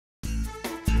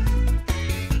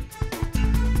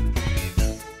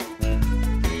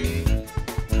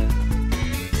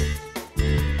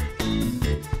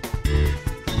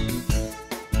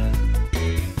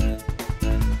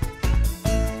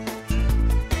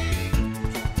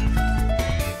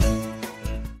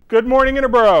Good morning,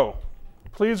 Interboro.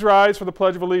 Please rise for the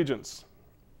Pledge of Allegiance.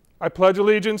 I pledge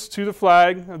allegiance to the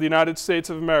flag of the United States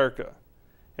of America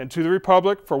and to the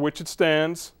republic for which it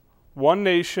stands, one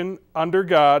nation, under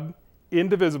God,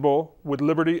 indivisible, with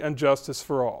liberty and justice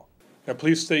for all. Now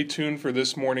please stay tuned for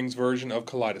this morning's version of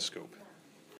Kaleidoscope.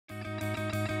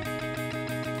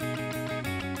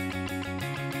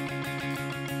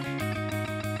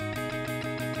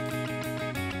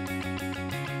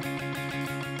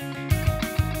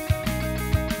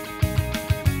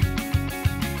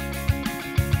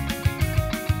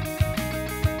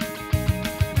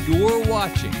 You're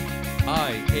watching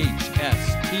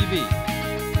IHS TV.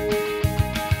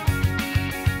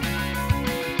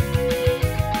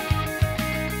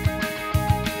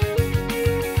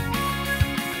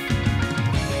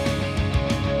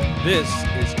 This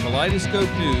is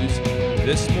Kaleidoscope News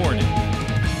this morning.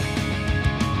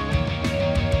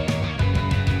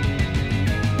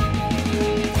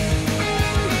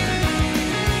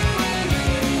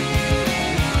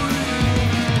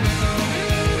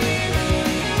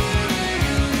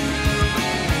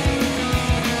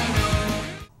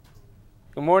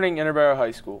 Good morning, Interboro High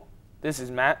School. This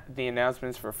is Matt, the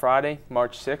announcements for Friday,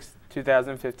 March 6,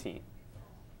 2015.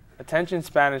 Attention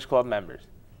Spanish Club members.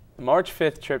 The March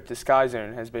 5th trip to Sky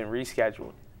Zone has been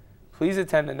rescheduled. Please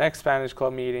attend the next Spanish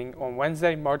Club meeting on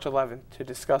Wednesday, March 11th to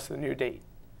discuss the new date.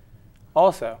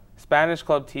 Also, Spanish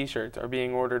Club t-shirts are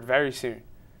being ordered very soon.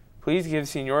 Please give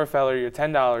Senora Feller your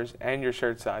 $10 and your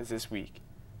shirt size this week.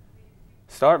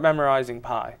 Start memorizing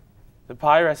pi. The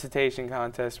pi recitation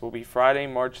contest will be Friday,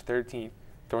 March 13th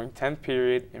during 10th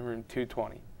period in room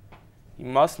 220. You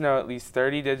must know at least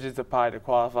 30 digits of pi to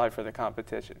qualify for the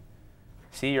competition.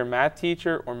 See your math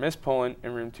teacher or Miss Pullen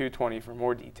in room 220 for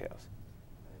more details.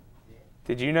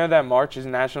 Did you know that March is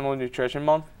National Nutrition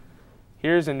Month?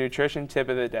 Here's a nutrition tip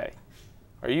of the day.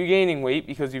 Are you gaining weight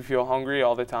because you feel hungry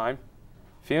all the time?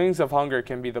 Feelings of hunger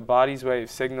can be the body's way of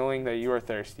signaling that you are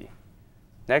thirsty.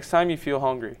 Next time you feel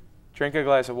hungry, drink a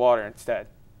glass of water instead.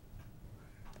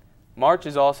 March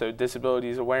is also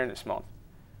Disabilities Awareness Month.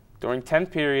 During 10th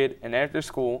period and after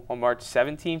school on March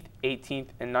 17th, 18th,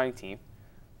 and 19th,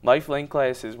 Lifelink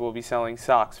classes will be selling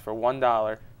socks for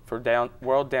 $1 for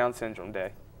World Down Syndrome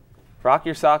Day. Rock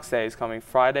Your Socks Day is coming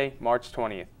Friday, March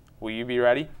 20th. Will you be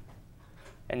ready?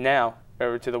 And now,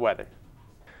 over to the weather.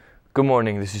 Good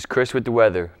morning, this is Chris with the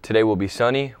weather. Today will be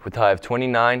sunny with a high of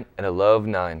 29 and a low of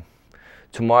 9.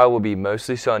 Tomorrow will be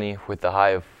mostly sunny with a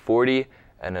high of 40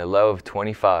 and a low of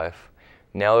 25.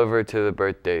 Now over to the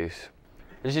birthdays.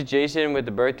 This is Jason with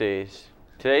the birthdays.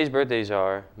 Today's birthdays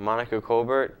are Monica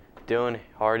Colbert, Dylan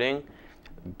Harding,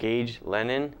 Gage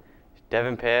Lennon,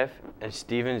 Devin Paff, and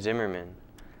Steven Zimmerman.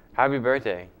 Happy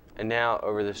birthday. And now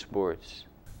over to sports.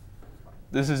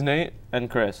 This is Nate and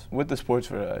Chris with the sports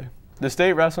for today. The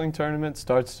state wrestling tournament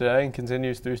starts today and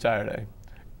continues through Saturday.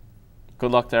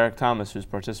 Good luck to Eric Thomas, who's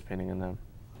participating in them.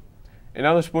 In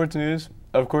other sports news,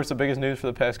 of course, the biggest news for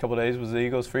the past couple days was the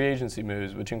Eagles' free agency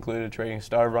moves, which included trading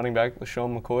star running back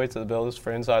LaShawn McCoy to the Bills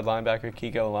for inside linebacker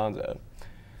Kiko Alonso.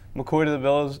 McCoy to the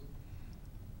Bills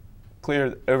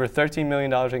cleared over $13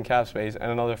 million in cap space, and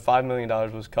another $5 million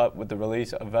was cut with the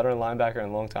release of veteran linebacker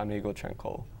and longtime Eagle Trent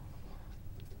Cole.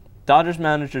 Dodgers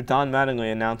manager Don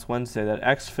Mattingly announced Wednesday that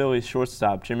ex-Phillies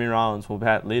shortstop Jimmy Rollins will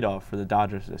bat leadoff for the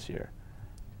Dodgers this year.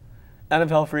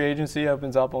 NFL free agency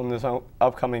opens up on this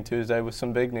upcoming Tuesday with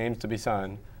some big names to be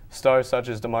signed. Stars such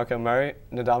as DeMarco Murray,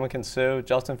 Ndamukong Suh,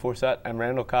 Justin Forsett, and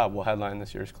Randall Cobb will headline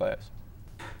this year's class.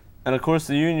 And of course,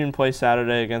 the Union plays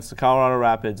Saturday against the Colorado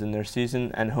Rapids in their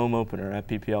season and home opener at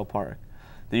PPL Park.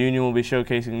 The Union will be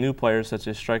showcasing new players such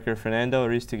as striker Fernando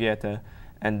Aristeguieta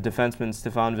and defenseman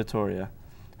Stefan Vittoria.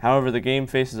 However, the game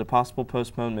faces a possible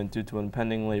postponement due to an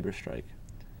impending labor strike.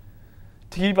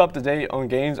 To keep up to date on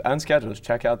games and schedules,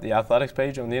 check out the athletics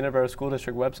page on the Interboro School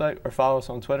District website or follow us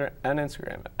on Twitter and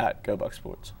Instagram at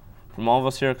GoBuckSports. From all of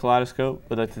us here at Kaleidoscope,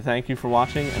 we'd like to thank you for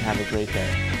watching and have a great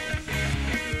day.